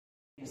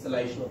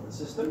installation of the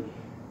system.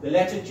 The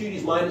latitude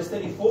is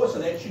 -34, so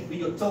that should be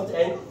your tilt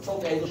angle.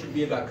 Tilt angle should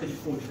be about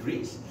 34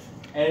 degrees.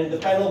 And the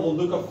panel will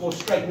look, of course,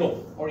 straight north.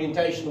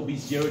 Orientation will be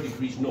 0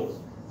 degrees north.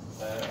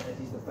 That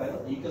is the panel.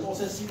 You can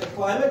also see the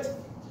climate.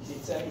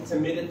 It's a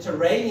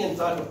Mediterranean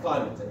type of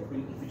climate. And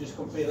if we just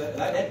compare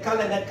that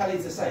color and that color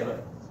is the same.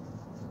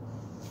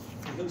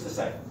 It looks the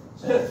same.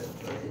 So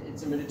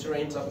it's a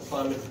Mediterranean type of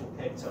climate for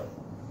Cape Town.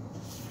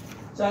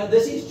 So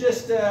this is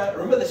just,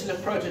 remember this is a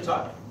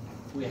prototype.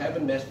 We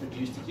haven't mass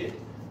produced it yet.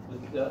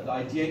 The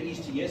idea is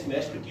to, yes,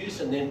 mass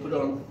produce and then put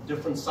it on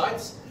different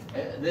sites.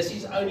 This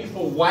is only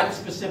for one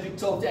specific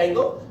tilt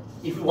angle.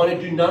 If we want to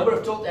do a number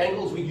of tilt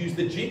angles, we use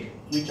the jig,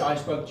 which I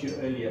spoke to you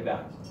earlier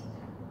about.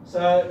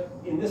 So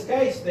in this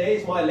case,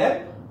 there's my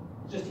lamp,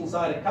 just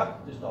inside a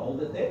cup, just to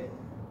hold it there.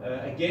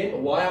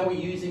 Again, why are we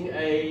using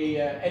a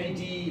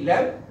LED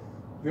lamp?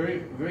 Very,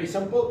 very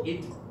simple.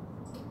 It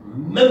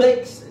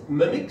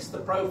mimics the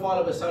profile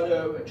of a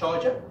solar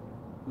charger.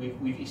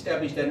 We've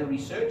established that in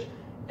research,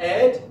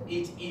 and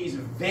it is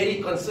very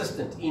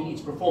consistent in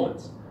its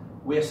performance.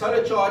 Where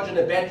solar charge and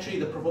a battery,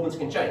 the performance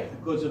can change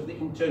because of the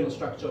internal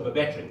structure of a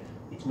battery.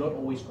 It's not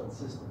always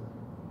consistent.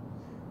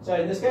 So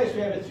in this case,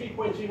 we have a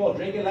 3.3 volt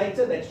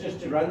regulator. That's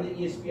just to run the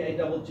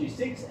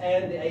ESP8226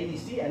 and the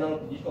ADC,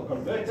 analog to digital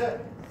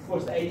converter. Of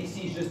course, the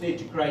ADC is just there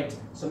to create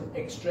some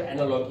extra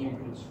analog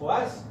inputs for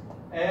us.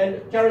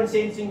 And current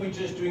sensing, we're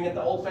just doing it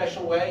the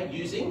old-fashioned way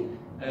using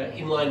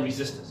inline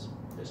resistors.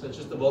 So it's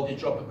just the voltage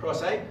drop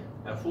across a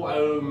 4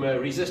 ohm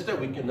resistor.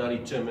 We can now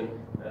determine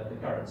the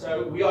current.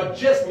 So we are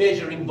just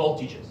measuring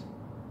voltages,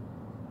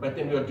 but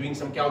then we are doing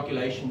some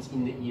calculations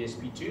in the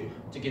ESP2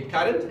 to get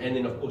current, and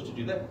then of course to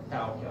do the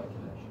power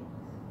calculation.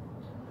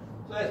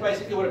 So that's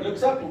basically what it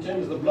looks up in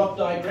terms of the block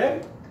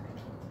diagram.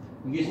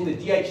 We're using the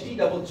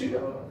DHT22.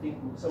 I think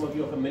some of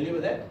you are familiar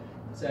with that.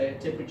 It's a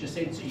temperature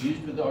sensor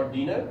used with the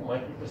Arduino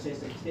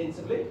microprocessor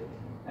extensively.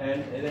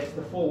 And that's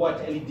the 4 watt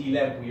LED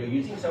lamp we are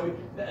using. So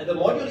the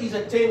module is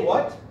a 10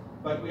 watt,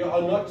 but we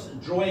are not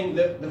drawing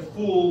the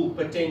full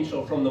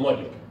potential from the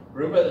module.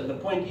 Remember that the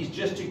point is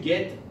just to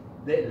get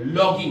the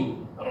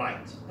logging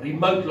right.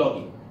 Remote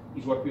logging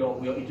is what we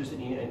are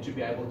interested in, and to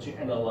be able to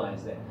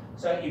analyze that.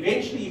 So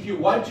eventually, if you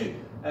want to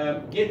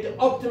get the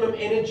optimum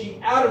energy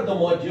out of the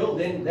module,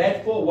 then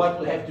that 4 watt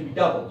will have to be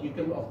doubled. You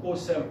can, of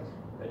course,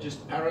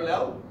 just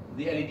parallel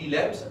the LED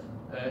lamps.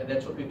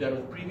 That's what we've done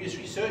with previous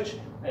research,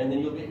 and then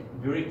you'll be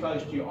very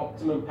close to your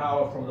optimum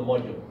power from the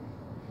module.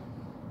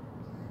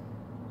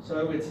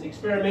 So it's an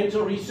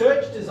experimental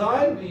research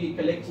design. We're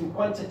collecting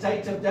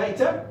quantitative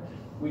data.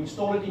 We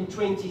installed it in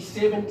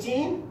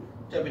 2017,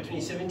 October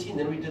 2017.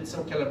 Then we did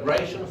some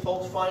calibration,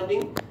 fault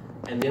finding,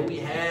 and then we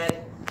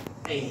had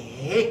a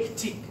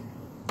hectic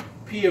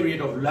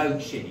period of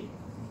load shedding.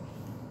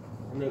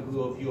 I don't know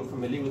who of you are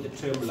familiar with the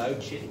term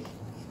load shedding.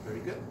 Very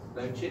good,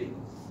 load shedding.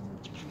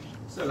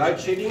 So load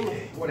shedding,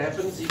 what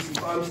happens is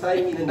if I'm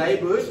staying in a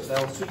neighborhood,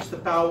 they'll switch the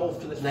power off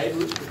to the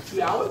neighborhood for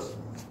 2 hours.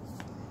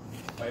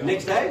 The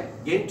next day,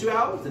 again 2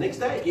 hours. The next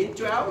day, again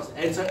 2 hours.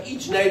 And so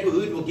each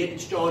neighborhood will get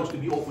its chance to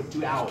be off for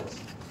 2 hours.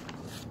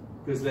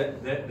 Because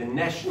the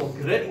national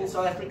grid in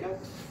South Africa,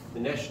 the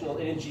national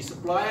energy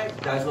supplier,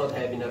 does not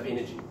have enough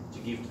energy to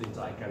give to the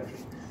entire country.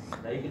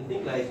 Now you can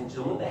think, ladies and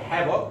gentlemen, the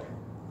havoc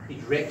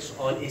it wreaks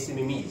on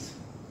SMMEs,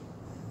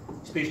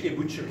 especially a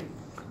butchery,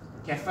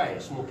 cafe,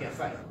 a small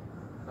cafe.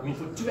 I mean,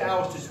 for 2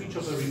 hours to switch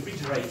off a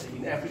refrigerator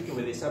in Africa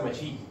where there's so much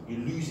heat, you're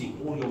losing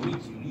all your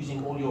meat, you're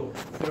losing all your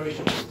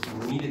perishables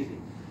immediately.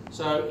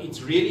 So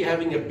it's really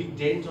having a big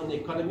dent on the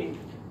economy.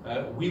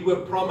 We were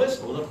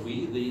promised, or not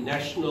we, the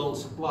national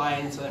supplier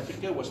in South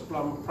Africa was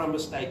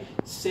promised a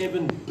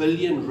 7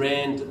 billion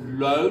rand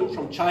loan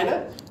from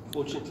China.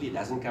 Fortunately, it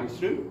hasn't come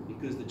through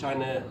because the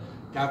China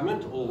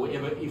government, or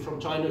whoever from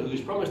China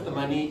who's promised the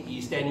money,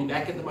 is standing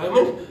back at the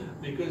moment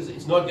because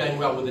it's not going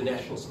well with the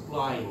national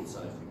supply in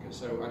South Africa.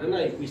 So I don't know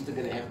if we're still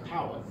going to have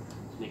power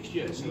next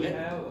year. So we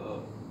have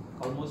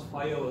almost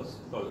 5 hours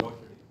for water.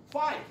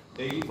 5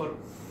 daily for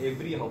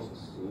every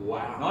houses.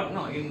 Wow.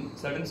 No, in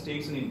certain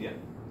states in India.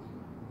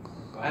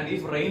 And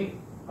if rain,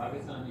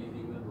 Pakistan is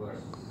even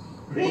worse.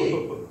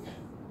 Really?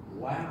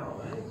 Wow.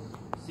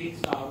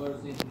 6 hours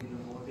in the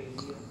remote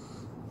area,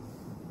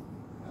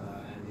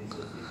 and in the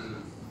city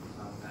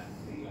sometimes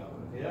 3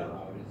 hours. Yeah. 4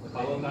 hours. the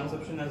power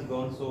consumption has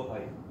gone so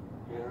high.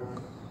 Yeah.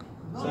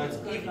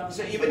 No,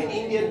 So even in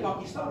India and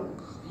Pakistan?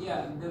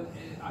 Yeah,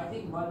 I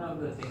think one of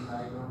the things,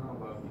 I don't know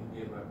about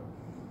India, but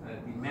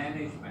the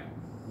management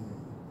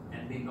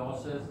and the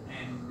losses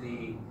and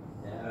the,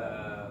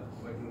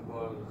 what you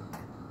call,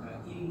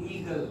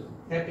 illegal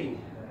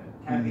Tapping.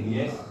 tapping,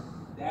 Yes.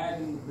 that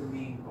is the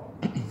main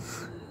problem.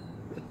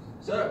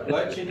 So,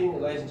 load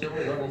shedding, ladies and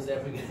gentlemen, not in South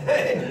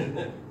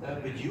Africa.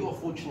 But you are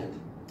fortunate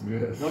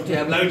not to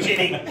have load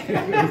shedding.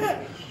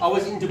 I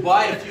was in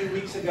Dubai a few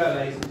weeks ago,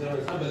 ladies and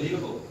gentlemen. It's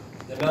unbelievable.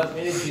 The amount of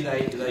energy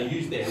they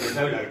use there, and there's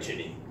no load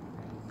shedding.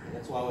 And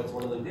that's why it's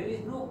one of the... There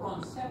is no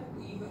concept,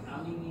 even,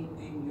 I mean,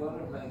 in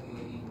Europe, like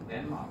in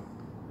Denmark,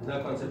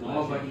 No concept.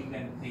 nobody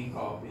can think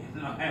of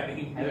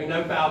having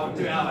no power for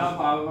 2 hours. No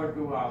power for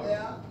 2 hours.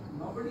 Yeah.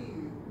 Nobody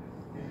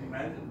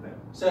Imagine that.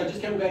 So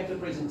just coming back to the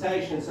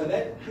presentation, so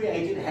that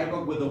created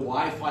havoc with the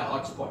Wi-Fi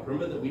hotspot.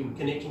 Remember that we were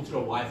connecting through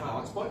a Wi-Fi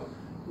hotspot?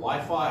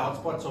 Wi-Fi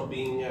hotspots are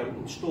being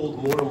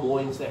installed more and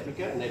more in South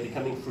Africa, and they're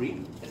becoming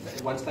free.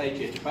 At one stage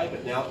you had to pay,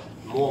 but now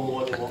more and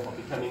more of them are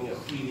becoming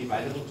freely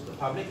available to the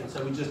public, and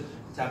so we just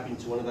tap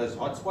into one of those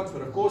hotspots.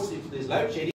 But of course, if there's load shedding,